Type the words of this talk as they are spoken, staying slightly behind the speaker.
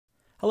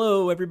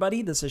Hello,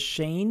 everybody. This is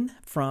Shane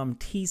from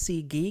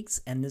TCGeeks,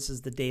 and this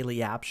is the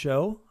Daily App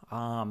Show.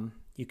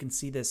 You can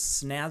see this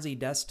snazzy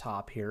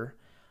desktop here.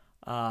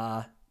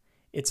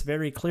 It's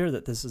very clear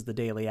that this is the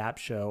Daily App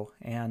Show,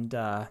 and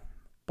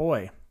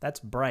boy,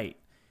 that's bright.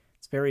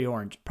 It's very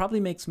orange.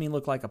 Probably makes me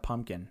look like a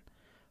pumpkin.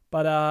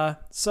 But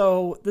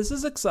so this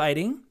is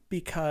exciting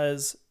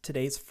because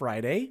today's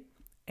Friday,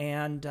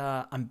 and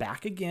I'm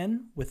back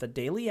again with a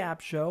Daily App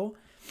Show,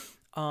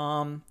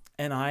 and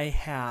I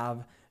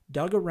have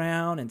dug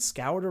around and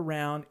scoured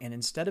around, and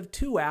instead of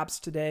 2 apps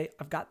today,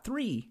 I've got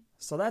 3.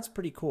 So that's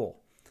pretty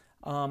cool.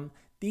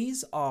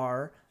 These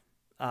are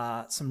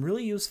some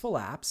really useful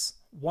apps.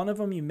 One of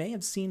them you may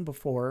have seen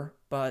before,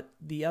 but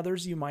the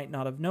others you might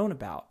not have known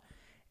about.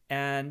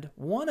 And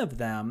one of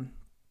them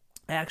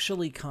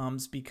actually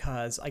comes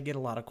because I get a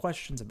lot of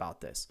questions about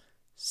this.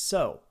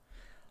 So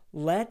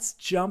let's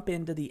jump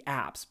into the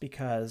apps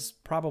because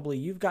probably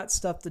you've got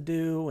stuff to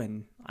do,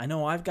 and I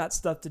know I've got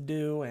stuff to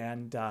do,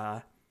 and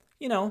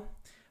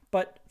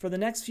but for the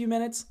next few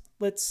minutes,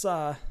 let's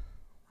have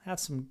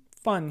some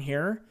fun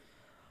here.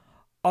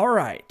 All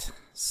right,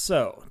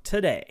 so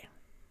today,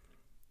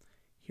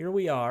 here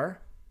we are.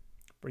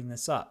 Bring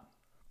this up.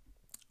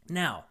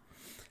 Now,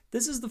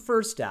 this is the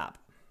first app.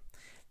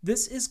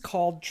 This is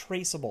called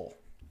Traceable,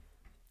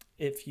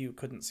 if you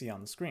couldn't see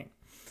on the screen.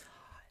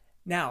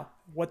 Now,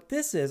 what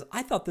this is,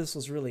 I thought this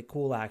was really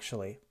cool,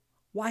 actually.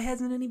 Why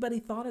hasn't anybody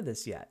thought of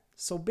this yet?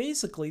 So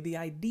basically, the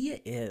idea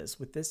is,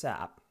 with this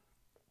app,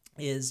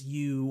 is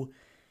you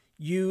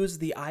use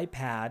the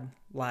iPad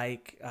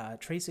like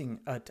tracing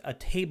a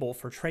table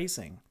for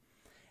tracing,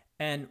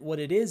 and what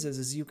it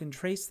is you can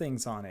trace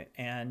things on it,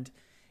 and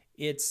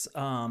it's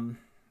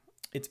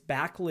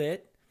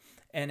backlit,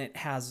 and it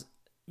has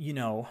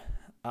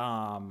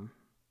a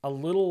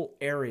little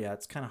area.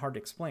 It's kind of hard to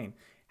explain.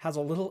 Has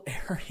a little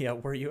area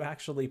where you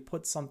actually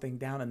put something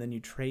down and then you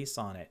trace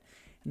on it.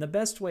 And the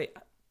best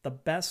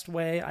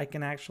way I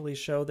can actually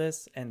show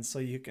this, and so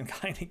you can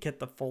kind of get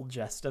the full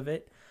gist of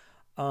it,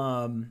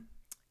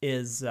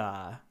 is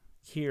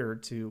here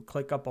to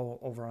click up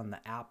over on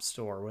the App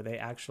Store, where they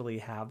actually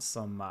have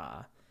some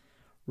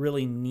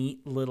really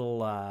neat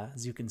little,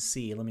 as you can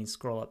see, let me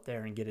scroll up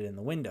there and get it in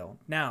the window.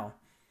 Now,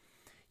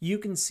 you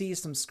can see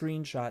some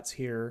screenshots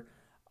here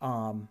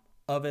of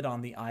it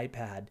on the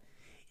iPad.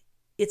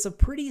 It's a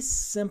pretty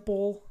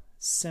simple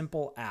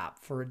app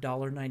for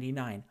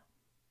 $1.99.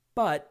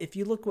 But if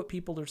you look what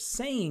people are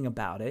saying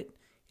about it,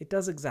 it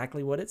does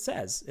exactly what it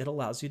says. It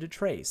allows you to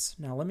trace.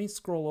 Now let me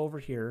scroll over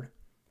here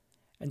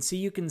and see,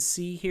 you can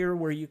see here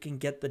where you can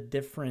get the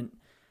different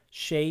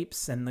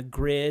shapes and the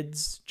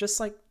grids, just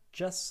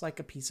like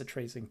a piece of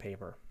tracing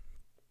paper.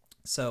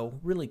 So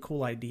really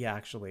cool idea,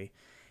 actually.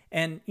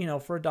 And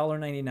for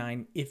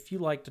 $1.99, if you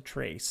like to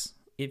trace,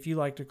 if you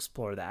like to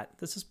explore that,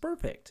 this is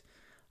perfect.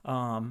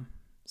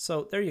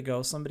 So there you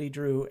go. Somebody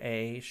drew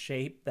a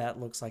shape that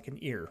looks like an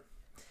ear,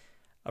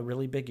 a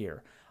really big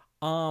ear.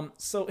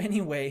 So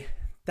anyway,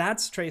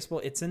 that's Traceable.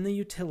 It's in the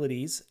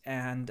utilities,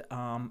 and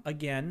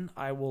again,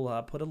 I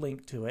will put a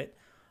link to it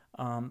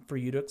for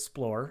you to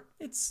explore.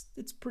 It's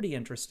pretty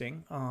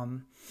interesting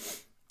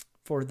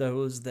for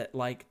those that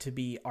like to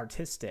be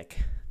artistic.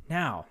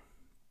 Now,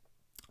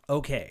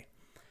 okay,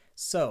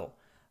 so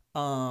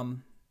oh,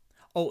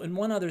 and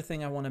one other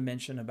thing I want to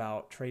mention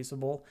about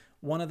Traceable.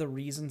 One of the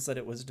reasons that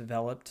it was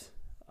developed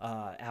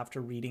after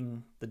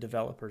reading the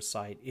developer's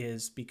site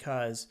is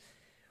because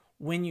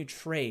when you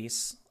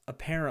trace,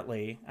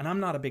 apparently, and I'm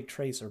not a big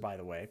tracer, by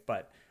the way,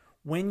 but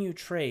when you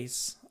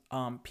trace,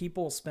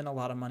 people spend a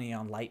lot of money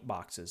on light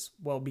boxes.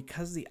 Well,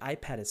 because the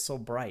iPad is so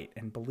bright,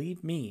 and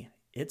believe me,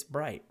 it's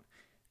bright.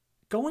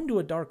 Go into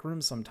a dark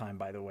room sometime,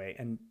 by the way,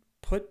 and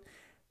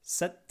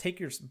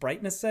take your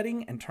brightness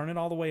setting and turn it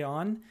all the way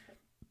on.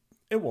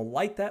 It will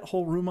light that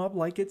whole room up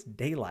like it's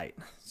daylight.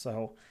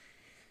 So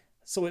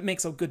it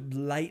makes a good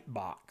light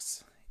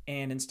box.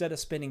 And instead of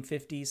spending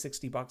 $50,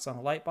 $60 on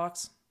a light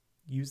box,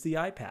 use the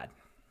iPad.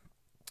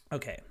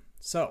 Okay,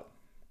 so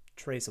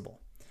Traceable.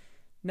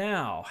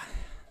 Now,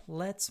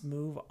 let's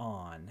move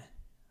on.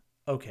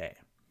 Okay,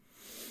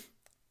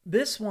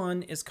 this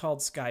one is called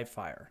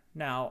Skyfire.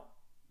 Now,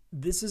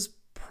 this is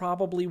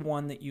probably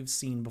one that you've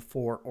seen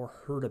before or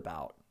heard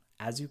about.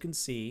 As you can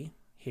see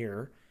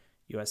here,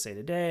 USA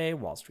Today,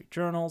 Wall Street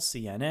Journal,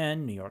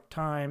 CNN, New York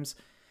Times.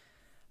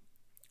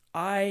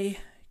 I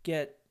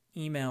get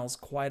emails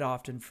quite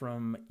often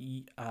from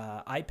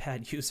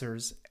iPad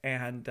users,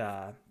 and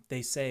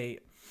they say,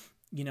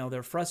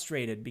 they're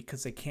frustrated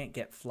because they can't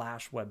get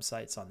Flash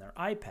websites on their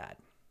iPad,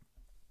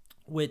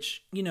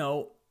 which,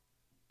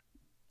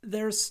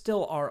 there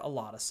still are a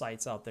lot of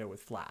sites out there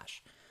with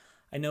Flash.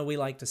 I know we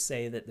like to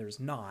say that there's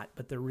not,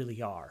 but there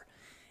really are.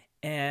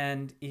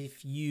 And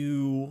if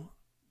you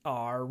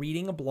are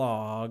reading a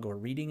blog or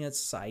reading a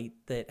site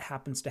that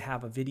happens to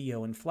have a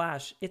video in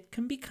Flash, it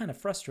can be kind of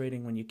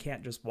frustrating when you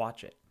can't just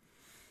watch it.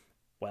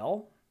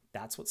 Well,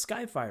 that's what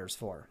Skyfire's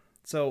for.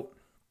 So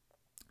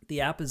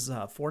the app is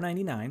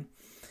 $4.99,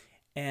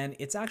 and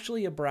it's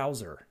actually a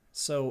browser.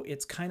 So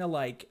it's kind of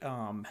like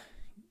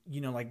you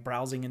know, like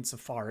browsing in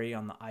Safari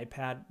on the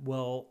iPad.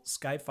 Well,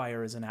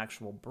 Skyfire is an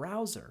actual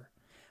browser.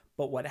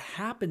 But what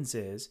happens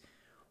is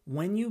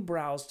when you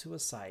browse to a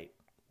site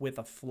with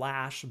a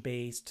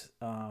Flash-based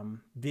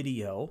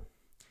video,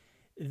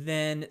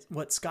 then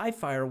what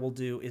Skyfire will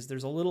do is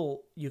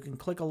you can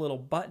click a little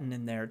button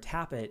in there,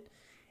 tap it,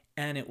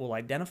 and it will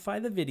identify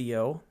the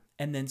video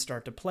and then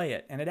start to play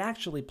it. And it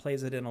actually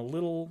plays it in a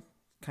little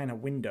kind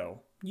of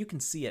window. You can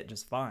see it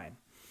just fine.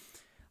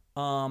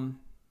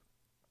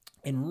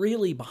 And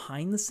really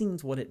behind the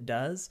scenes, what it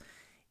does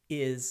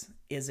is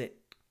it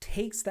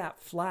takes that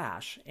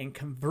Flash and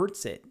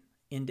converts it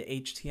into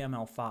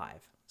HTML5.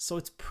 So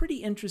it's pretty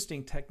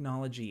interesting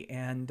technology,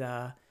 and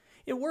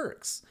it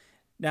works.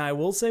 Now, I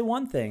will say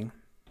one thing.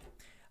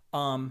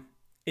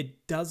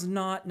 It does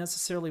not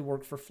necessarily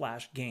work for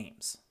Flash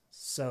games.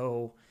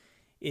 So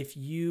if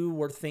you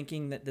were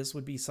thinking that this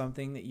would be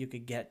something that you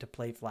could get to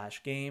play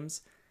Flash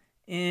games,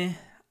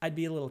 I'd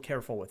be a little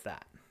careful with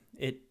that.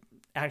 It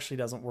actually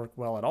doesn't work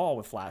well at all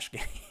with Flash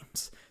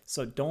games.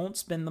 So don't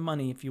spend the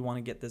money if you want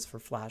to get this for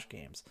Flash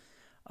games.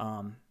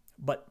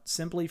 But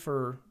simply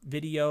for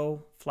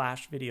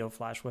Flash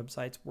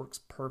websites works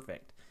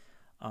perfect.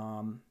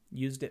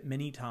 Used it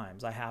many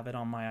times. I have it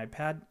on my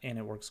iPad and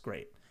it works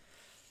great.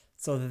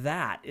 So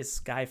that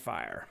is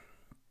Skyfire.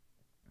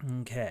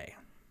 Okay.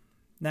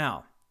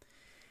 Now,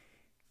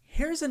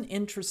 here's an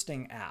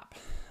interesting app.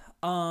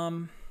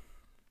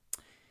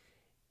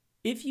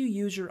 If you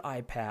use your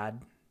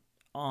iPad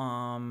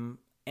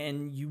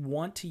and you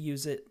want to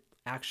use it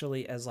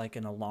actually as like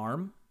an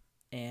alarm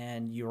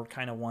and you're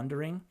kind of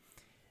wondering,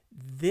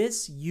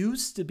 this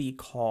used to be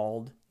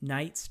called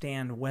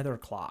Nightstand Weather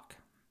Clock.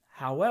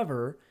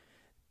 However,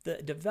 the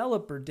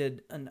developer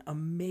did an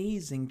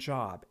amazing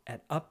job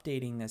at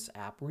updating this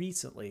app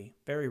recently,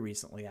 very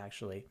recently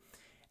actually,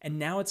 and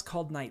now it's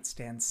called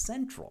Nightstand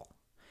Central.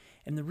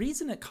 And the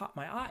reason it caught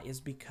my eye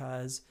is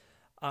because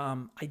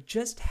I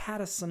just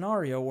had a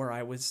scenario where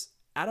I was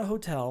at a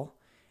hotel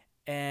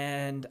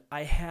and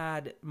I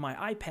had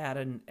my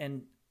iPad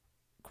and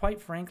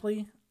quite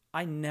frankly,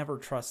 I never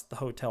trust the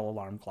hotel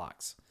alarm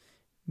clocks.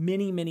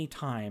 Many, many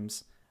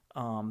times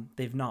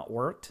they've not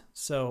worked.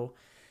 So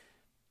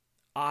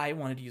I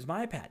wanted to use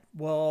my iPad.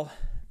 Well,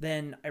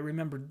 then I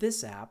remembered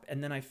this app,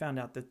 and then I found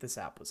out that this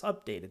app was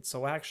updated.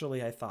 So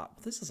actually I thought,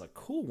 well, this is a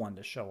cool one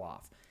to show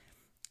off.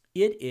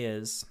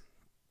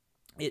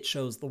 It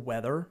shows the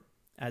weather,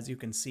 as you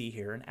can see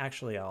here. And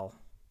actually I'll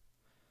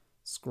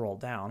scroll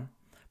down.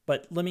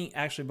 But let me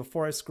actually,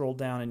 before I scroll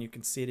down and you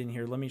can see it in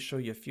here, let me show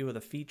you a few of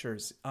the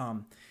features.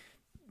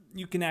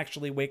 You can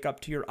actually wake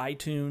up to your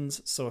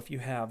iTunes. So if you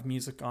have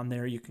music on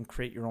there, you can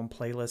create your own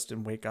playlist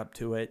and wake up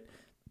to it.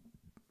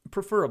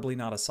 Preferably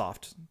not a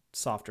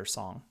softer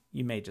song.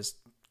 You may just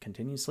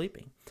continue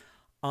sleeping.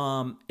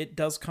 It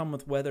does come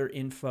with weather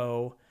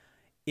info.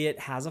 It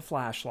has a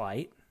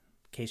flashlight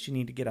in case you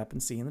need to get up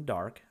and see in the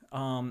dark.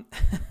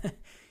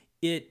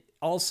 It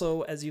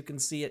also, as you can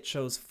see, it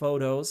shows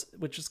photos,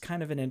 which is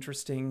kind of an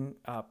interesting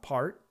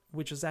part,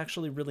 which is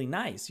actually really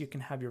nice. You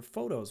can have your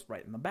photos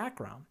right in the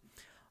background.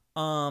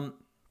 And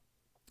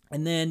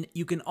then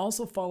you can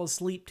also fall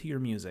asleep to your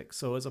music.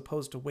 So as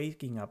opposed to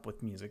waking up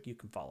with music, you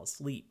can fall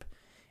asleep.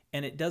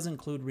 And it does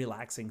include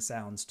relaxing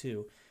sounds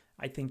too.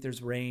 I think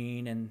there's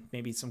rain and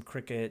maybe some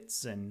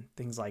crickets and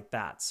things like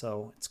that.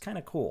 So it's kind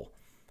of cool.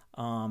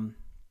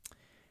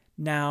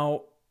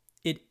 Now,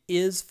 it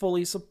is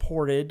fully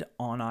supported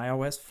on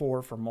iOS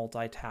 4 for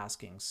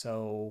multitasking.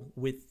 So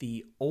with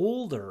the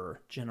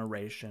older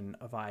generation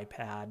of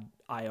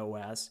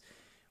iOS,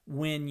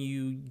 when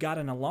you got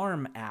an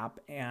alarm app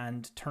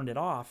and turned it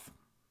off,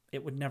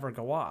 it would never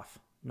go off.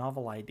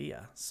 Novel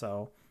idea.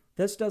 So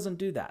this doesn't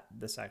do that.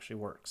 This actually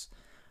works.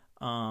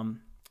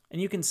 And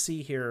you can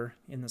see here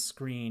in the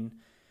screen,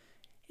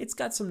 it's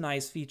got some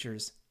nice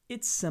features.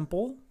 It's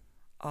simple.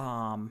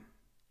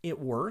 It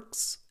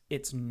works.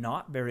 It's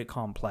not very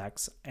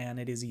complex, and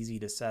it is easy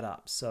to set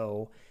up.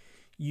 So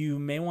you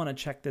may want to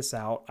check this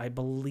out. I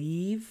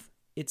believe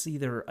it's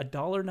either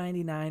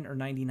 $1.99 or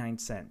 99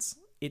 cents.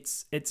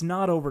 It's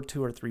not over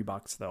 $2 or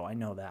 $3 though. I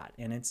know that,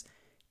 and it's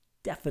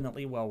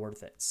definitely well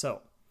worth it.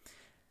 So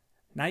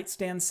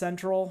Nightstand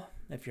Central,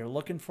 if you're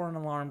looking for an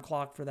alarm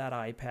clock for that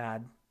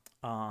iPad,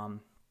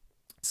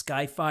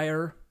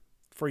 Skyfire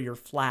for your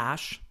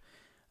Flash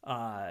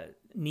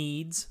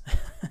needs,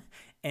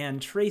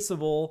 and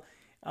Traceable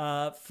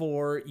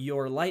for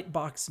your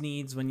Lightbox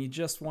needs when you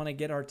just want to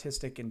get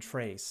artistic and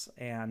trace.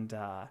 And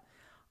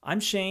I'm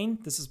Shane.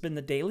 This has been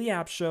the Daily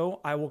App Show.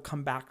 I will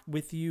come back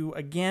with you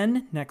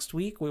again next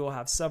week. We will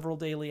have several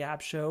daily app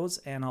shows,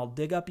 and I'll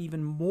dig up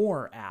even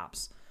more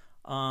apps.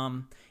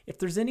 If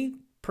there's any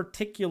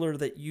particular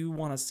that you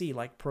want to see,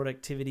 like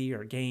productivity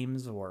or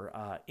games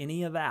or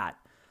any of that,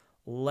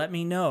 let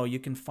me know. You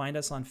can find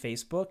us on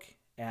Facebook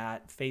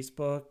at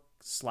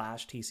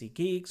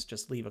Facebook/TCGeeks.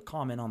 Just leave a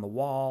comment on the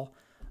wall,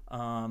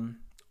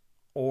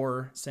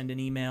 or send an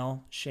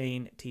email,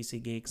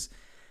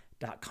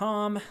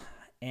 shane@tcgeeks.com.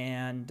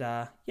 And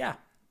yeah,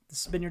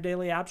 this has been your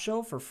Daily App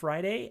Show for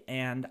Friday,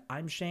 and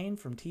I'm Shane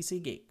from TC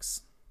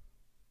Geeks.